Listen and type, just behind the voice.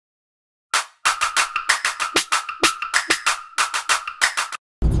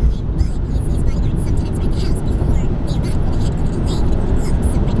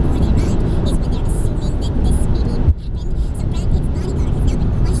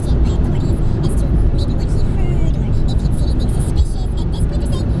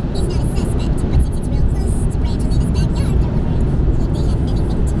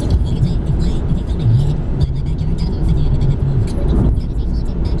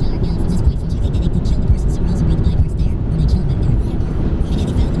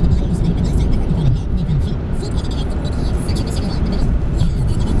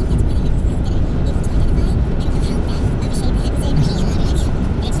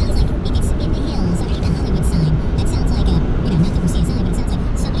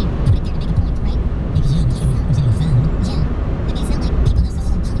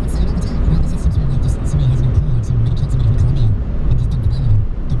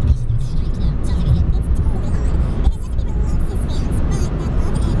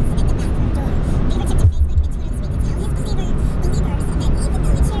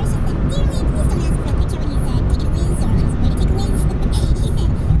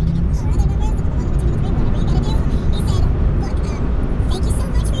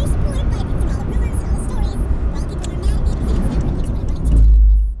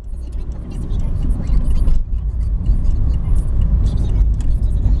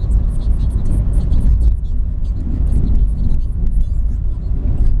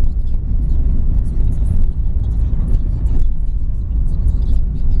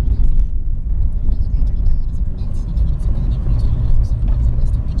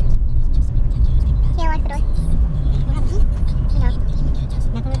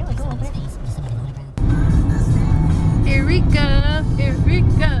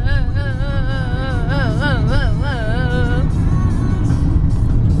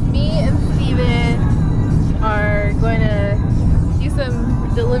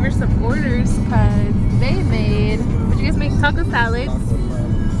taco salads.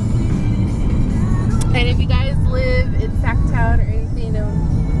 And if you guys live in Sacktown or anything,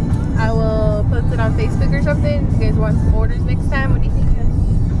 I will post it on Facebook or something. If you guys want some orders next time, what do you think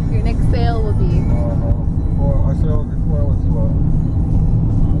your next sale will be? Our sale before was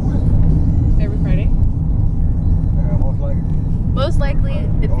every Friday? Yeah, most likely. Most likely,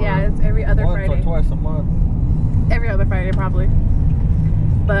 it's every other Friday. Once or twice a month. Every other Friday, probably.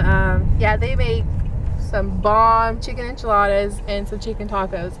 But yeah, they make some bomb chicken enchiladas and some chicken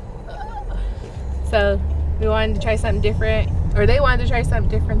tacos. So we wanted to try something different, or they wanted to try something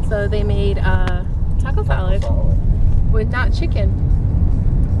different, so they made taco salad with not chicken,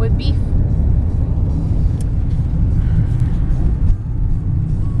 with beef.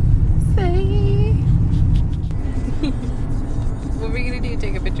 Say. What are we gonna do?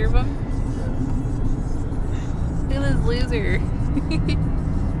 Take a picture of him? Look at this loser.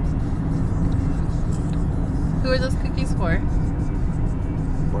 Who are those cookies for?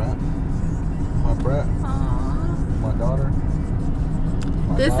 Brat. My brat. Aww. My daughter.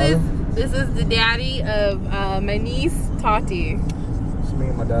 This is the daddy of my niece Tati. It's me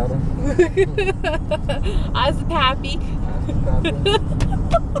and my daughter. I was happy.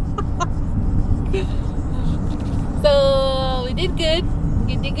 So we did good.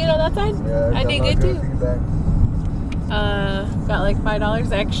 You did good on that side? Yeah, I did good too. Feedback. Got like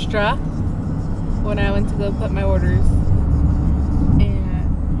 $5 extra when I went to go put my orders.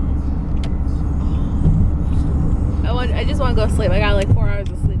 I just want to go to sleep. I got like 4 hours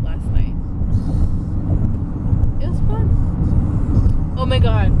of sleep last night. It was fun. Oh my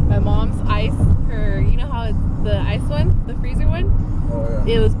god, my mom's ice, you know how it's the ice one, the freezer one? Oh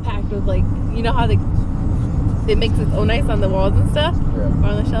yeah. It was packed with like, you know how it makes its own ice on the walls and stuff? Yeah. Or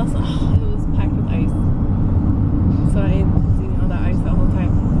on the shelves? Oh, it was packed with ice. So I was eating all that ice the whole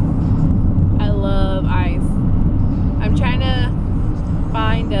time. I love ice. I'm trying to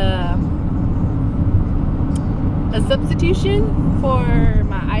find a substitution for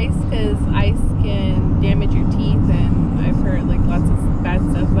my ice, because ice can damage your teeth, and I've heard like lots of bad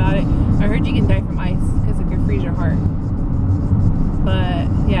stuff about it. I heard you can die from ice because it can freeze your heart. But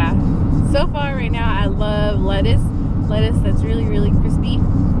yeah, so far right now I love lettuce that's really, really crispy,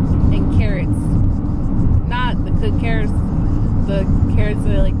 and carrots. Not the cooked carrots, the carrots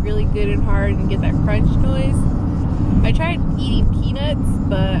that are like really good and hard and get that crunch noise. I tried eating peanuts,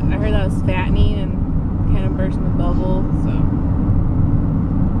 but I heard that was fattening and kind of burst my bubble, so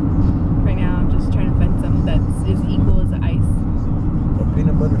right now I'm just trying to find something that's as equal as the ice. But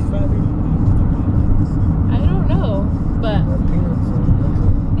peanut butter's fatty? I don't know, but Peanuts,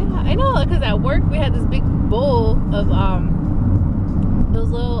 yeah, I know, because at work we had this big bowl of those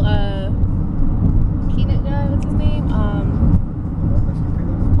little peanut guy, what's his name?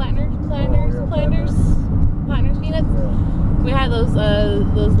 Planters peanuts. Yeah. We had those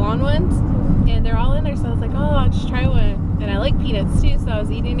lawn ones, and they're all in there, so I was like, oh, I'll just try one. And I like peanuts too, so I was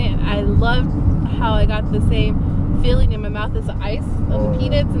eating it, and I loved how I got the same feeling in my mouth as the ice of the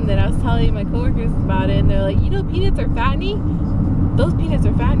peanuts. And then I was telling my coworkers about it, and they're like, you know, peanuts are fattening? Those peanuts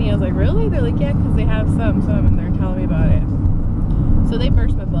are fattening. I was like, really? They're like, yeah, because they have some, and they're telling me about it. So they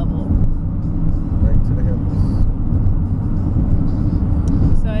burst my bubble. Right to the hips.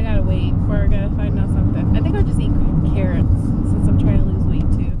 So I gotta wait before I gotta find out something. I think I'll just eat carrots since I'm trying to lose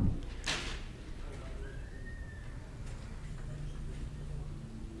weight too.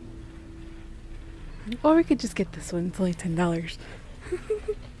 Or we could just get this one. It's only $10.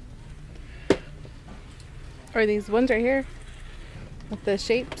 Or these ones right here with the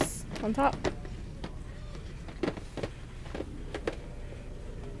shapes on top.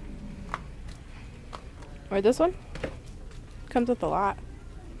 Or this one. Comes with a lot.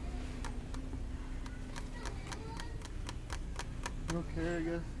 You don't care, I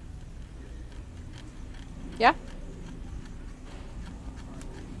guess. Yeah?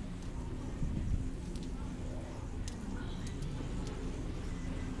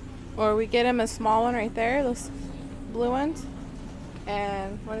 Or we get him a small one right there, those blue ones.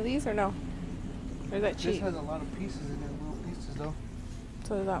 And one of these, or no? Or is that cheap? This has a lot of pieces in it, little pieces though.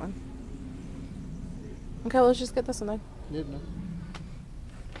 So does that one. Okay, well, let's just get this one then. Yeah, no.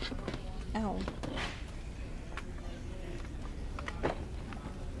 Ow.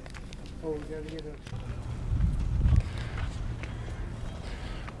 Oh, we gotta get it.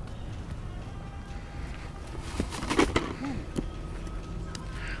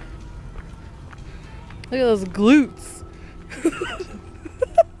 Look at those glutes.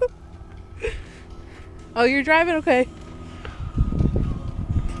 Oh, you're driving? Okay.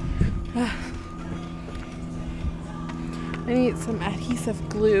 I need some adhesive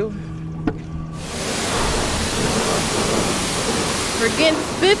glue. We're getting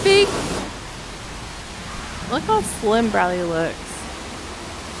spiffy. Look how slim Bradley looks.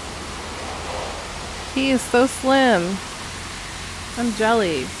 He is so slim. I'm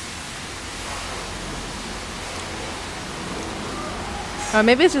jelly. Or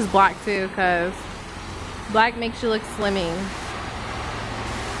maybe it's just black too, because black makes you look slimming.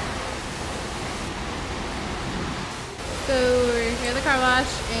 So we're here at the car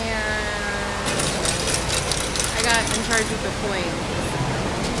wash and I got in charge of the coins.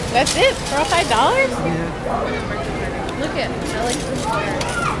 That's it? For all $5? Yeah. Look at, I like this hair.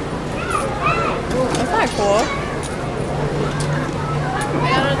 That's not cool. I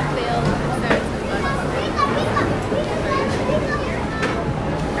got it on sale for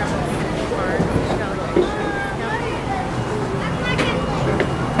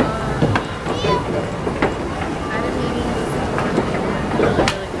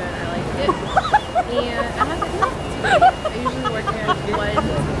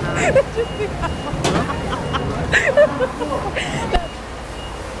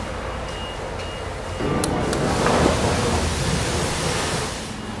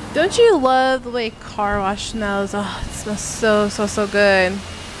Don't you love the way car wash smells? Oh, it smells so good.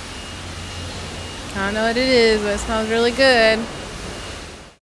 I don't know what it is, but it smells really good.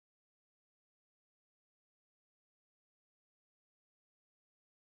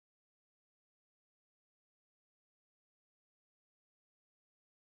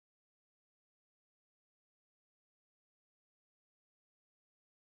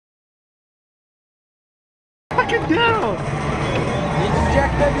 Fucking down! You just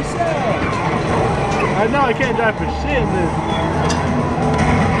jacked up yourself. I know I can't drive for shit in this.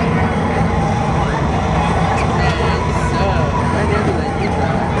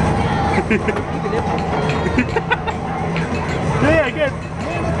 Yeah, I can't.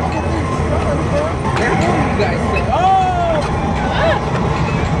 You guys say, oh!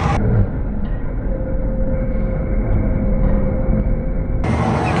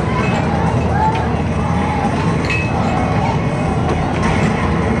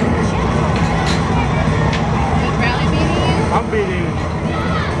 I'm beating.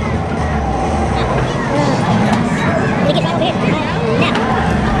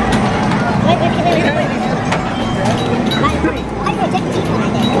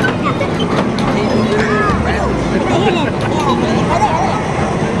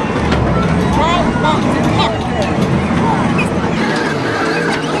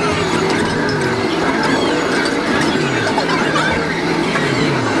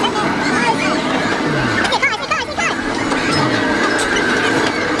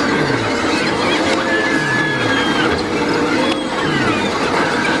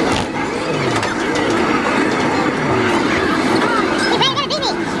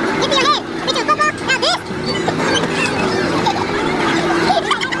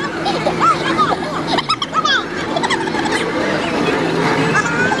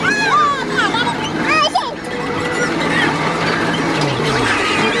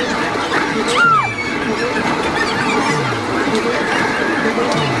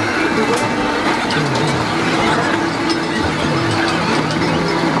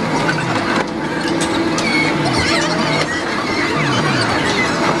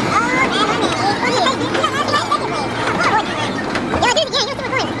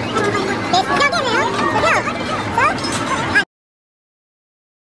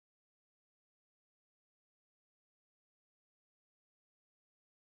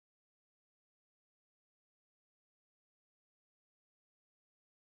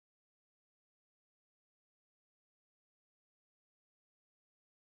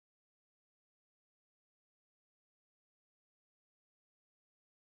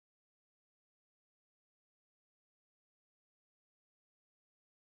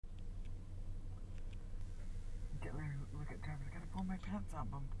 Look at Travis. I gotta pull my pants up.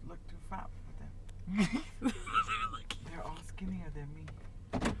 I look too fat for them. They're all skinnier than me.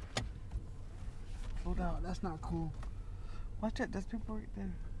 Hold on, that's not cool. Watch it. There's people right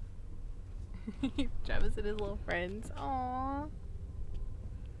there. Travis and his little friends. Aww.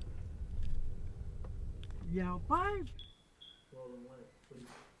 Yeah, bye.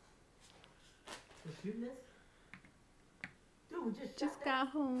 Just got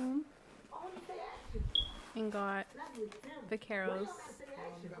home and got the Carols.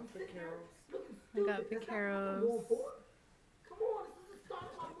 I got the Carols.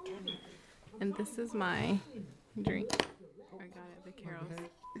 And this is my drink. I got it, the Carols.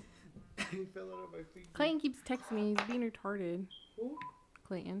 Clayton keeps texting me. He's being retarded.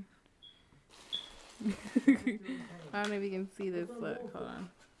 Clayton. I don't know if you can see this, but hold on.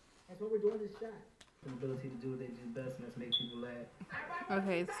 That's what we're doing this shot. The ability to do what they do best, and that's make people laugh.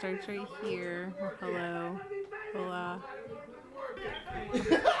 Okay, it starts right here. Hello. Hola.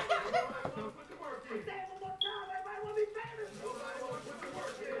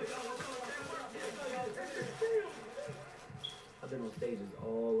 I've been on stages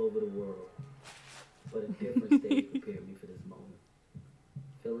all over the world, but a different stage prepared me for this moment.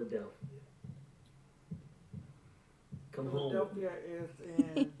 Philadelphia. Come home. Philadelphia is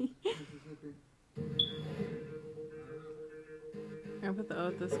in Mississippi. I put the O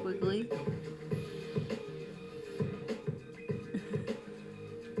with the squiggly.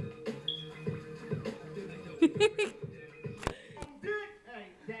 Hey,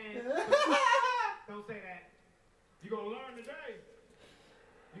 Dan. Don't say that. You gonna learn today.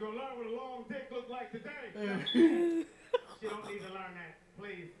 You gonna learn what a long dick look like today. You don't need to learn that,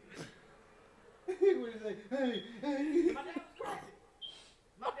 please. What do you say? Hey, hey.